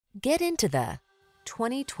Get into the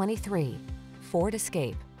 2023 Ford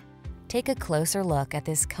Escape. Take a closer look at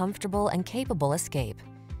this comfortable and capable Escape.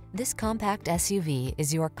 This compact SUV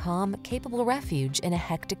is your calm, capable refuge in a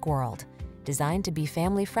hectic world. Designed to be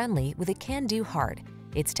family-friendly with a can-do heart,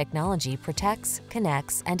 its technology protects,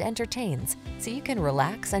 connects, and entertains, so you can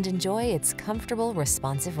relax and enjoy its comfortable,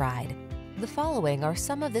 responsive ride. The following are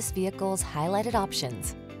some of this vehicle's highlighted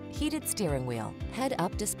options: heated steering wheel,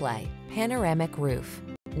 head-up display, panoramic roof,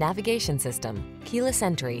 navigation system, keyless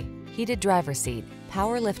entry, heated driver's seat,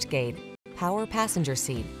 power liftgate, power passenger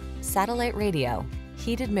seat, satellite radio,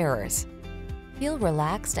 heated mirrors. Feel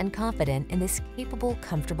relaxed and confident in this capable,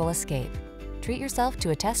 comfortable Escape. Treat yourself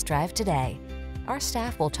to a test drive today. Our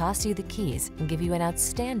staff will toss you the keys and give you an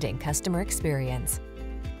outstanding customer experience.